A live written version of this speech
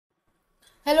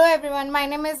Hello everyone, my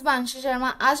name is Mansi Sharma.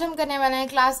 आज हम करने वाले हैं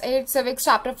class 8 civics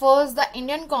chapter first the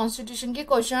Indian constitution के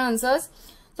क्वेश्चन आंसर्स।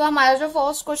 तो हमारा जो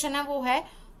फर्स्ट क्वेश्चन है वो है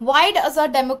why does a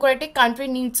democratic country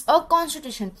needs a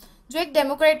constitution. जो एक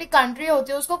डेमोक्रेटिक कंट्री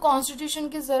होती है उसको कॉन्स्टिट्यूशन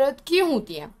की जरूरत क्यों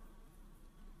होती है।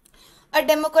 A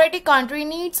democratic country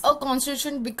needs a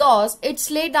constitution because it's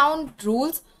lay down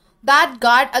rules that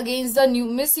guard against the new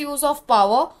misuse of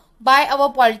power by our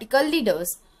political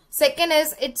leaders. Second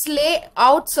is it's lay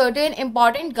out certain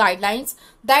important guidelines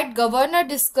that govern a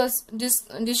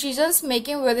decisions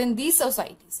making within these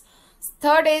societies.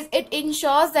 Third is it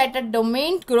ensures that a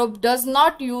dominant group does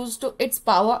not use to its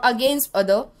power against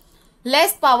other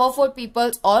less powerful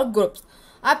peoples or groups.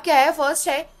 अब क्या है, first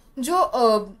है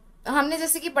जो हमने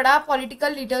जैसे कि पढ़ा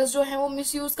political leaders जो हैं वो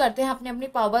मिसयूज करते हैं अपनी अपनी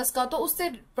पावर्स का, तो उससे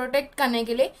प्रोटेक्ट करने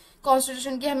के लिए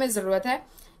कॉन्स्टिट्यूशन की हमें जरूरत है।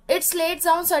 It's let's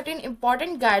down certain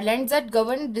important guidelines that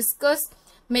govern discuss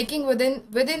making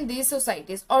with in these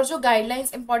societies. और जो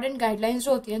गाइडलाइंस इंपॉर्टेंट गाइडलाइंस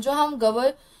जो होती हैं जो हम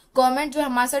गवर्नमेंट जो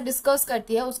हमारे साथ डिस्कस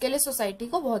करती है उसके लिए सोसाइटी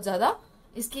को बहुत ज्यादा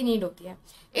इसकी नीड होती है।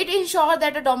 It ensure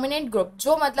that a dominant group,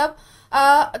 जो मतलब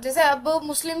जैसे अब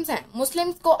मुस्लिम्स हैं,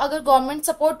 मुस्लिम्स को अगर गवर्नमेंट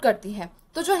सपोर्ट करती है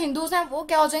तो जो हिंदूज हैं वो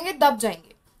क्या हो जाएंगे, दब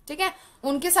जाएंगे। ठीक है,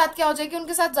 उनके साथ क्या हो जाएगी,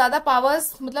 उनके साथ ज्यादा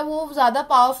पावर्स, मतलब वो ज्यादा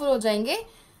पावरफुल हो जाएंगे।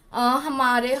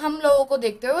 हम लोगों को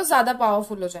देखते हुए वो ज्यादा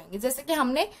पावरफुल हो जाएंगे, जैसे कि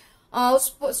हमने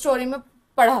उस स्टोरी में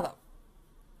पढ़ा था।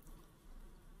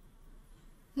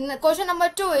 Question number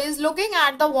 2 is looking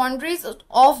at the boundaries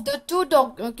of the two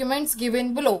documents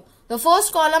given below. The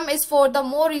first column is for the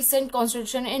more recent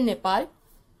constitution in Nepal.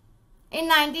 In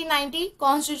 1990,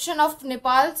 Constitution of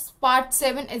Nepal's Part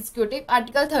 7 Executive,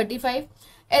 Article 35,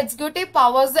 executive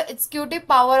powers, the executive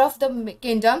power of the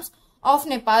kingdoms of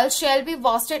Nepal shall be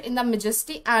vested in the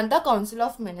Majesty and the Council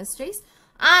of Ministries.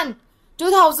 And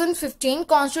 2015,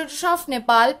 Constitution of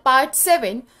Nepal Part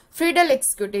 7, Federal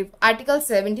Executive, Article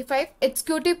 75,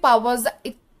 executive powers,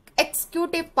 the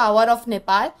executive power of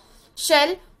Nepal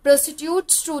shall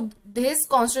prostitute to this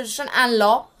constitution and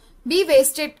law be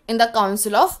vested in the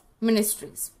Council of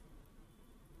Ministries.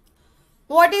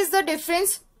 What is the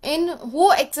difference in who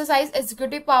exercise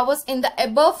executive powers in the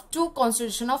above two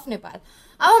Constitution of Nepal?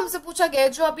 अब हमसे पूछा गया,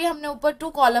 जो अभी हमने ऊपर 2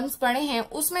 columns पढ़े हैं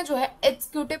उसमें जो है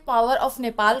एक्सिक्यूटिव पावर ऑफ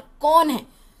नेपाल कौन है,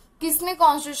 किसने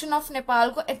कॉन्स्टिट्यूशन ऑफ नेपाल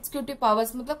को एक्सिक्यूटिव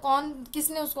पावर्स, मतलब कौन,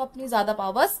 किसने उसको अपनी ज्यादा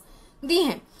पावर्स दी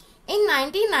हैं। इन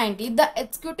 1990 the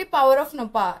executive power of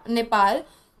Nepal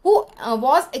who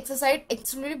was exercised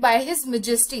exclusively by his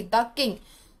majesty the king.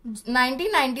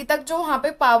 1990 तक जो वहां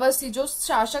पे पावर्स थी, जो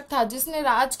शासक था, जिसने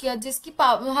राज किया, जिसकी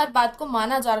हर बात को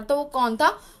माना जा रहा था, वो कौन था,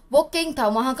 वो किंग था,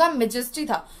 वहां का मेजेस्टी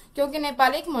था, क्योंकि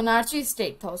नेपाल एक मोनार्ची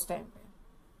स्टेट था उस टाइम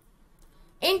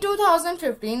पे। In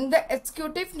 2015, the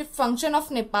executive function of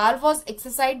Nepal was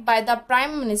exercised by the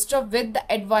Prime Minister with the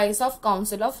advice of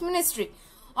Council of Ministry.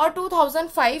 और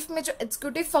 2005 में जो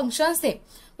एग्जीक्यूटिव फंक्शंस थे,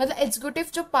 मतलब एग्जीक्यूटिव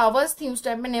जो पावर्स थी उस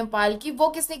टाइम में नेपाल की, वो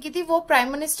किसने की थी, वो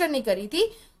प्राइम मिनिस्टर ने करी थी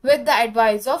with the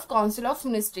advice of council of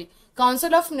ministry.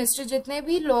 Council of ministry जितने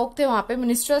भी लोग थे वहां पे,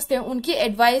 मिनिस्टर्स थे, उनकी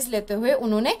एडवाइस लेते हुए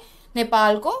उन्होंने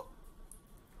नेपाल को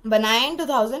बनाया इन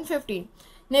 2015।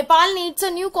 Nepal needs a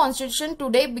new constitution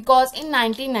today because in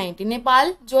 1990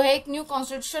 Nepal जो है एक न्यू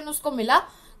कॉन्स्टिट्यूशन उसको मिला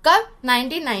कब,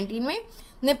 1990 में।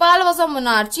 Nepal was a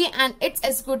monarchy and it's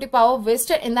executive power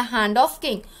wasted in the hand of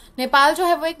king. Nepal जो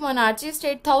है वो एक मोनार्ची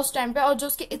स्टेट था उस टाइम पे, और जो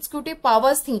उसकी एग्जीक्यूटिव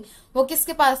पावर्स थी वो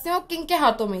किसके पास थी, वो किंग के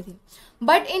हाथों में थी।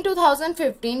 But in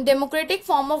 2015 democratic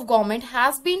form of government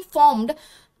has been formed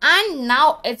and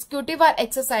now executive are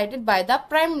exercised by the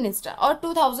prime minister. और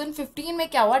 2015 में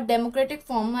क्या हुआ, डेमोक्रेटिक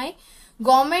फॉर्म है,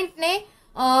 गवर्नमेंट ने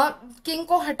किंग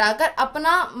को हटाकर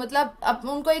अपना मतलब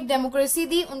उनको एक डेमोक्रेसी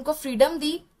दी, उनको freedom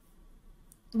the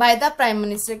by the prime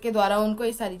minister के द्वारा, उनको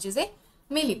ये सारी चीजें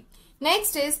मिली।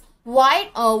 Next is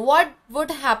what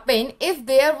would happen if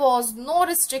there was no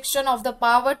restriction of the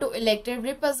power to elected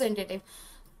representative?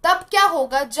 तब क्या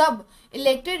होगा जब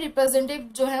इलेक्टेड रिप्रेजेंटेटिव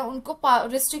जो है उनको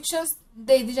रिस्ट्रिक्शंस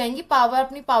दे दी जाएंगी पावर,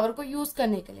 अपनी पावर को यूज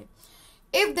करने के लिए।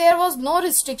 If there was no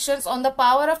restrictions on the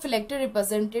power of elected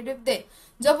representative दे,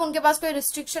 जब उनके पास कोई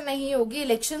रिस्ट्रिक्शन नहीं होगी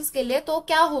इलेक्शंस के लिए, तो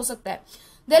क्या हो सकता है,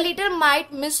 the leader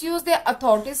might misuse there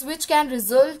authorities which can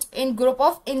result in group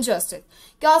of injustice.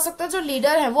 क्या हो सकता है, जो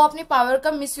लीडर है वो अपनी पावर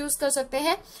का मिसयूज कर सकते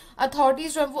हैं,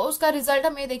 अथॉरिटीज जो है वो उसका रिजल्ट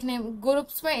हमें देखने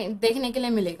ग्रुप्स में देखने के लिए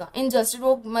मिलेगा। इनजस्टिस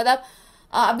वो मतलब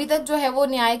अभी तक जो है वो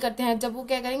न्याय करते हैं, जब वो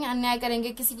क्या करेंगे, अन्याय करेंगे,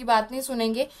 किसी की बात नहीं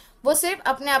सुनेंगे, वो सिर्फ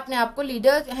अपने आप को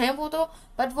लीडर हैं वो तो,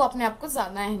 बट वो अपने आप को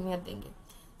ज्यादा अहमियत देंगे।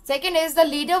 Second is the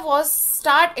leader was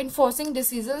start enforcing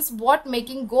decisions what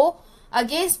making go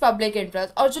against public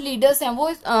interest. और जो लीडर्स हैं वो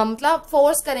मतलब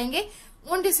फोर्स करेंगे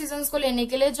उन डिसीजंस को लेने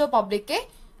के लिए जो पब्लिक के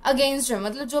अगेंस्ट है,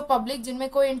 मतलब जो पब्लिक जिनमें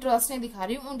कोई इंटरेस्ट नहीं दिखा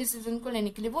रही उन डिसीजन को लेने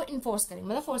के लिए वो इन्फोर्स करेंगे,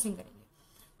 मतलब फोर्सिंग करेंगे।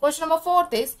 Question number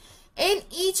 4 is in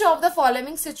each of the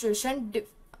following situation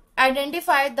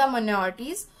identify the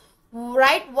minorities,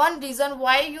 write one reason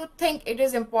why you think it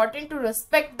is important to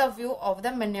respect the view of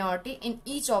the minority in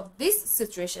each of these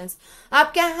situations।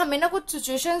 आप क्या है, हमें ना कुछ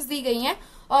situations दी गई हैं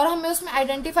और हमें उसमें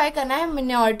आइडेंटिफाई करना है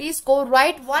minorities को।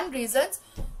 write one reasons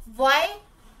why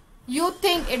you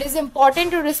think it is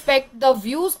important to respect the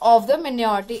views of the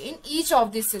minority in each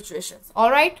of these situations।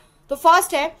 alright, तो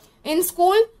first है in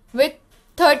school with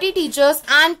 30 teachers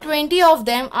and 20 of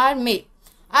them are male।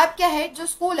 अब क्या है, जो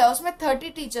school है उसमें 30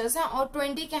 teachers हैं और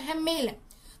 20 क्या है, मेल है,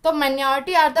 तो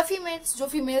माइनॉरिटी आर द फीमेल्स, जो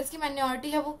फीमेल्स की माइनॉरिटी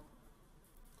है वो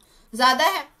ज्यादा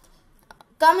है,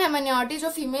 कम है माइनॉरिटी जो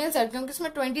फीमेल्स है, क्योंकि उसमें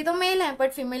 20 तो मेल है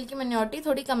बट फीमेल की माइनॉरिटी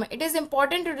थोड़ी कम है। It is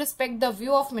important to respect the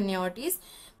view of minorities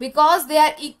because they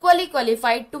are equally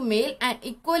qualified to male and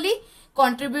equally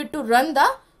contribute to run the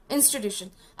institution.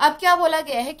 अब क्या बोला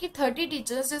गया है कि 30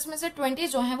 टीचर्स जिसमें से 20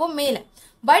 जो हैं वो मेल है,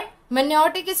 बट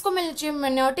माइनॉरिटी किसको मिलनी चाहिए,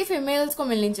 माइनॉरिटी फीमेल्स को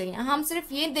मिलनी चाहिए। हम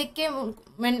सिर्फ ये देख के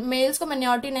मेल्स को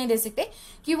माइनॉरिटी नहीं दे सकते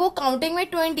कि वो काउंटिंग में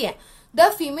 20 है, द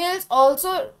फीमेल्स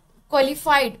ऑल्सो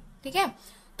क्वालिफाइड, ठीक है,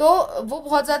 तो वो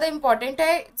बहुत ज्यादा इंपॉर्टेंट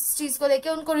है। इस चीज को लेके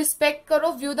उनको रिस्पेक्ट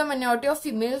करो, view the minority of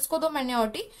females को दो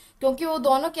माइनॉरिटी, क्योंकि वो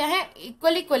दोनों क्या है,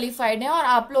 इक्वली क्वालिफाइड है और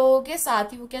आप लोगों के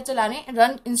साथ ही वो क्या चला रहे हैं,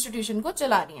 रन इंस्टीट्यूशन को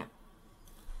चला रही हैं।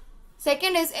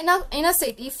 Second is in a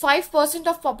city 5%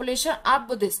 of population are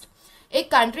Buddhist. एक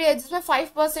कंट्री है जिसमें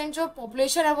 5% जो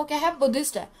पॉपुलेशन है वो क्या है,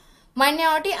 बुद्धिस्ट है।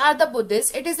 Minority are the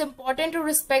Buddhist, it is important to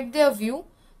respect there view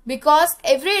because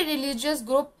every religious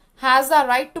group has the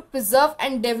right to preserve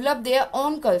and develop their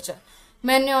own culture.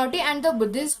 Minority and the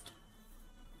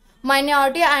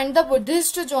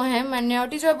Buddhist जो है,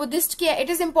 minority जो है Buddhist की है, it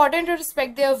is important to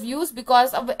respect their views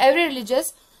because of every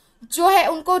religious जो है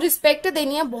उनको respect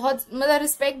देनी है, बहुत मतलब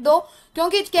रिस्पेक्ट दो,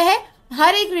 क्योंकि क्या है,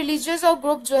 हर एक रिलीजियस और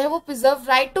ग्रुप जो है वो preserve,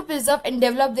 right to preserve and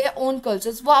develop their own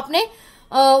cultures, वो अपने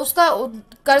उसका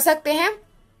कर सकते हैं,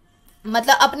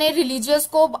 मतलब अपने रिलीजियस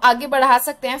को आगे बढ़ा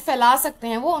सकते हैं, फैला सकते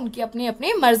हैं, वो उनकी अपनी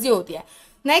अपनी मर्जी होती है।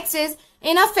 Next is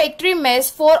in a factory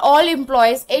mess for all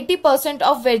employees 80%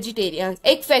 of vegetarians.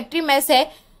 एक फैक्ट्री मेस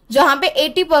है जहां पे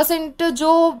 80%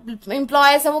 जो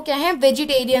एम्प्लॉयज है वो क्या है,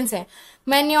 वेजिटेरियंस है।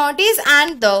 Minorities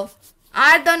and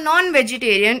are the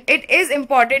non-vegetarian. It is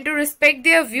important to respect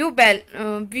their view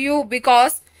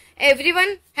because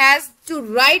everyone has to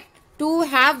right to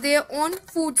have their own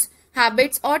foods,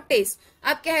 habits और taste.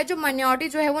 अब क्या है, जो minority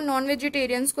जो है वो नॉन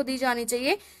वेजिटेरियंस को दी जानी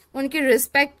चाहिए, उनकी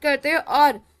रिस्पेक्ट करते हैं,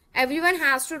 और everyone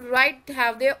has to right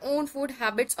have their own food,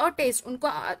 habits और taste. उनको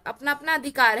अपना अपना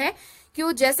अधिकार है कि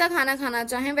वो जैसा खाना खाना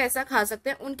चाहें वैसा खा सकते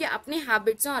हैं, उनके अपने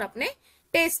हैबिट्स हैं और अपने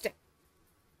टेस्ट है।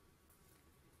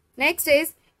 Next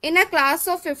is in a class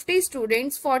of 50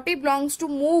 students 40 belongs to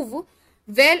move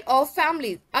well of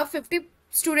families। अब 50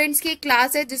 स्टूडेंट्स की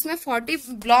क्लास है जिसमें 40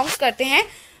 बिलोंग करते हैं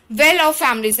वेल ऑफ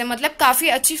फैमिली से, मतलब काफी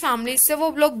अच्छी फैमिली से वो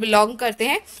लोग बिलोंग करते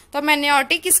हैं। तो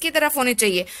माइनॉरिटी किसकी तरफ होनी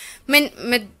चाहिए,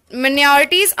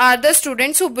 minorities are the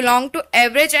students who belong to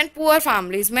average and poor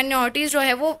families. Minorities जो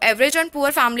है वो एवरेज एंड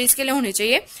पुअर फैमिलीज के लिए होनी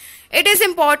चाहिए। It is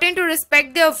important to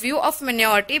respect the view of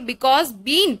minority because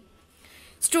being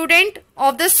student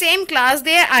of the same class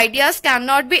their ideas can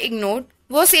not be ignored.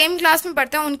 वो same class में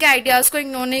पढ़ते हैं, उनके आइडियाज को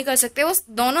इग्नोर नहीं कर सकते, वो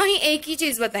दोनों ही एक ही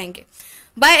चीज बताएंगे।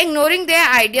 Bye ignoring their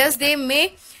ideas they may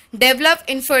develop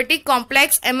inferiority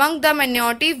complex among the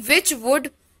minority which would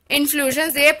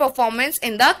influence their performance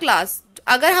in the class।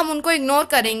 अगर हम उनको इग्नोर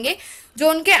करेंगे, जो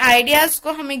उनके आइडियाज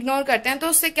को हम इग्नोर करते हैं, तो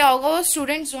उससे क्या होगा, वो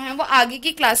स्टूडेंट्स जो हैं वो आगे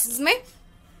की क्लासेस में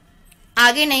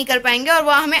आगे नहीं कर पाएंगे और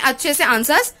वो हमें अच्छे से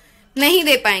आंसर्स नहीं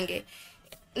दे पाएंगे।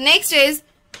 Next is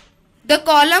the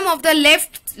column of the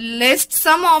left list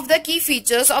some of the key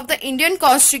features of the Indian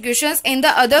Constitution. In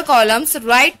the other columns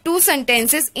write 2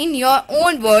 sentences in your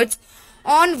own words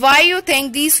on why you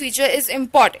think these feature is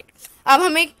important। अब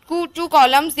हमें 2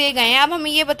 columns दिए गए हैं, अब हमें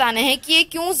ये बताना है कि ये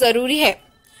क्यों जरूरी है,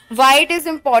 why it is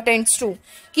important to।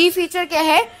 की फीचर क्या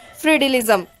है,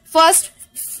 फ्रीडलिज्म। फर्स्ट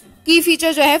की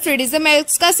फीचर जो है फ्रीडलिज्म है,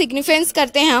 इसका सिग्निफिकेंस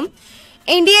करते हैं हम।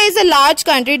 India is a large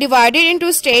country divided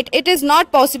into state, it is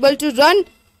not possible to run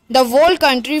the whole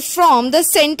country from the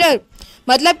centre.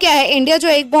 मतलब क्या है, इंडिया जो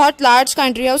एक बहुत लार्ज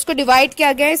कंट्री है उसको डिवाइड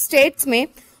किया गया है स्टेट्स में,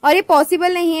 और ये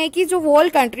पॉसिबल नहीं है कि जो होल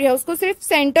कंट्री है उसको सिर्फ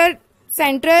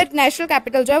सेंटर नेशनल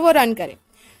कैपिटल जो है वो रन करे।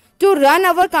 To run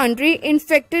our country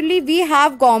इनफेक्टिवली we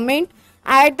have government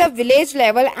at the village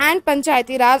level and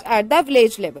Panchayati Raj at the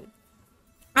village level.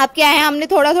 अब क्या है, हमने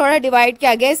थोड़ा थोड़ा डिवाइड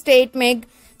किया गया स्टेट में,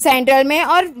 सेंट्रल में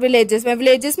और विलेजेस में।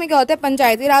 विलेजेस में क्या होता है,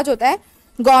 पंचायती राज होता है,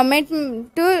 government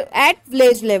at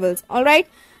village levels. Alright,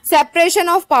 separation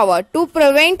of power to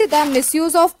prevent the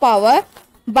misuse of power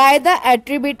by the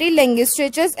एट्रीब्यूटरी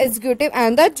legislatures, executive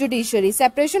and the judiciary.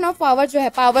 Separation of power जो है,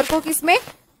 पावर को किसमें,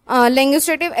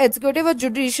 लेजिस्लेटिव, एग्जीक्यूटिव और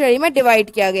जुडिशरी में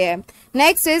डिवाइड किया गया है।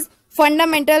 Next is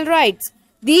fundamental rights.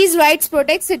 These rights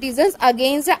protect citizens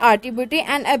against the arbitrary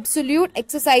and absolute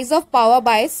exercise of power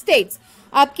by states।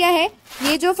 अब क्या है,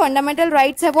 ये जो फंडामेंटल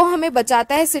राइट्स है वो हमें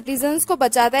बचाता है, सिटीजन्स को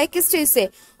बचाता है किस चीज से,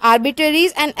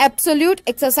 आर्बिट्रीज and absolute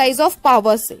exercise of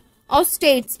power से और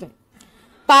स्टेट्स में।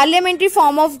 Parliamentary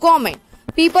form of government,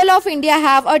 people of India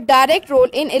have a direct role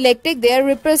in electing their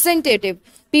representative.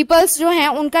 Peoples जो हैं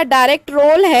उनका डायरेक्ट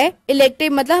रोल है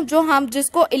इलेक्टिव, मतलब जो हम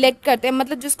जिसको इलेक्ट करते हैं,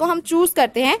 मतलब जिसको हम चूज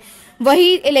करते हैं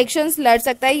वही इलेक्शंस लड़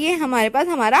सकता है, ये हमारे पास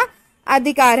हमारा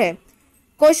अधिकार है।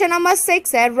 क्वेश्चन नंबर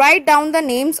 6 है, write down the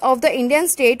names of the Indian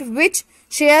state which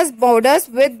shares borders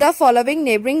with the following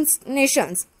neighbouring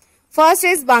Nations. First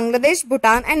is Bangladesh,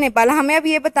 Bhutan and Nepal. हमें अब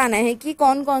ये बताना है कि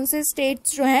कौन कौन से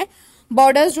स्टेट्स जो हैं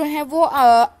बॉर्डर्स जो हैं वो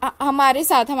हमारे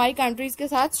साथ, हमारी कंट्रीज के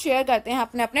साथ शेयर करते हैं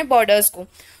अपने अपने बॉर्डर्स को।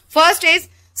 First is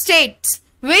states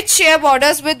which share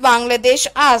borders with Bangladesh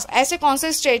आज। ऐसे कौन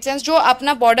से स्टेट्स हैं जो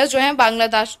अपना बॉर्डर जो है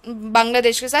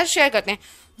बांग्लादेश के साथ शेयर करते हैं,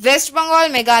 waste Bengal,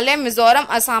 Meghalaya, Mizoram,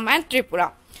 Assam and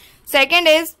Tripura. Second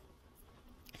is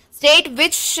state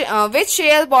which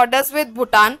share borders with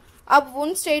Bhutan. अब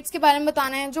उन स्टेट्स के बारे में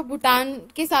बताना है जो भूटान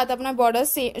के साथ अपना बॉर्डर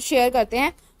शेयर करते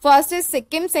हैं। First is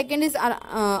Sikkim, second is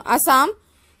Assam,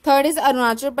 third is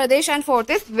Arunachal Pradesh and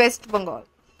fourth is waste Bengal.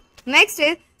 Next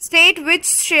is state which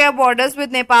share borders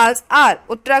with Nepal are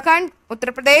Uttarakhand,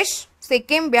 Uttar Pradesh,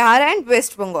 Sikkim, Bihar and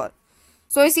waste Bengal.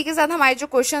 सो इसी के साथ हमारे जो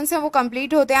क्वेश्चंस हैं वो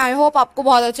कंप्लीट होते हैं। आई होप आपको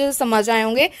बहुत अच्छे से समझ आए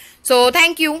होंगे। So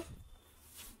thank you.